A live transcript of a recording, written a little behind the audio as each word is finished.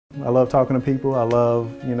I love talking to people. I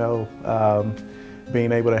love,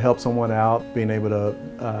 being able to help someone out, being able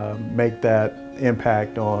to make that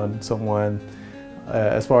impact on someone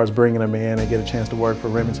as far as bringing them in and get a chance to work for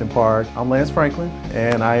Remington Park. I'm Lance Franklin,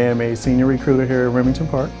 and I am a senior recruiter here at Remington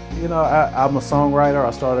Park. I'm a songwriter.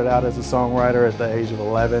 I started out as a songwriter at the age of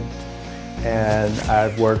 11, and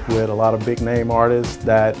I've worked with a lot of big name artists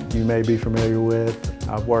that you may be familiar with.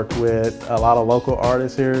 I've worked with a lot of local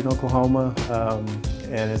artists here in Oklahoma,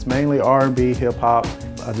 and it's mainly R&B, hip hop.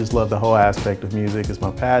 I just love the whole aspect of music. It's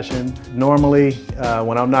my passion. Normally,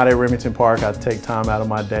 when I'm not at Remington Park, I take time out of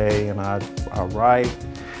my day and I write,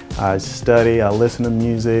 I study, I listen to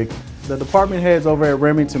music. The department heads over at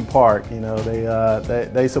Remington Park,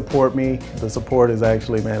 they support me. The support is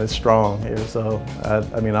actually, man, it's strong here. So, I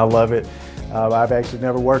love it. I've actually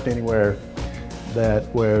never worked anywhere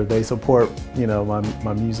where they support,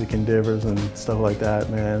 my music endeavors and stuff like that,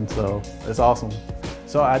 man. So it's awesome.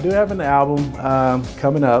 So I do have an album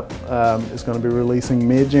coming up. It's going to be releasing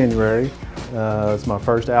mid-January. It's my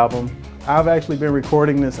first album. I've actually been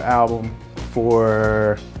recording this album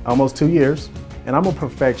for almost 2 years. And I'm a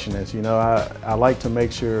perfectionist, I like to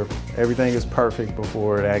make sure everything is perfect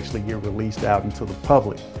before it actually gets released out into the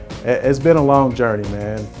public. It's been a long journey,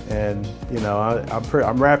 man, and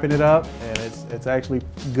I'm wrapping it up, and it's actually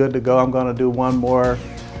good to go. I'm going to do one more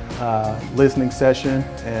listening session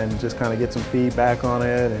and just kind of get some feedback on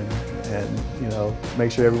it, and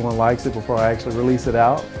make sure everyone likes it before I actually release it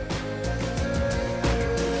out.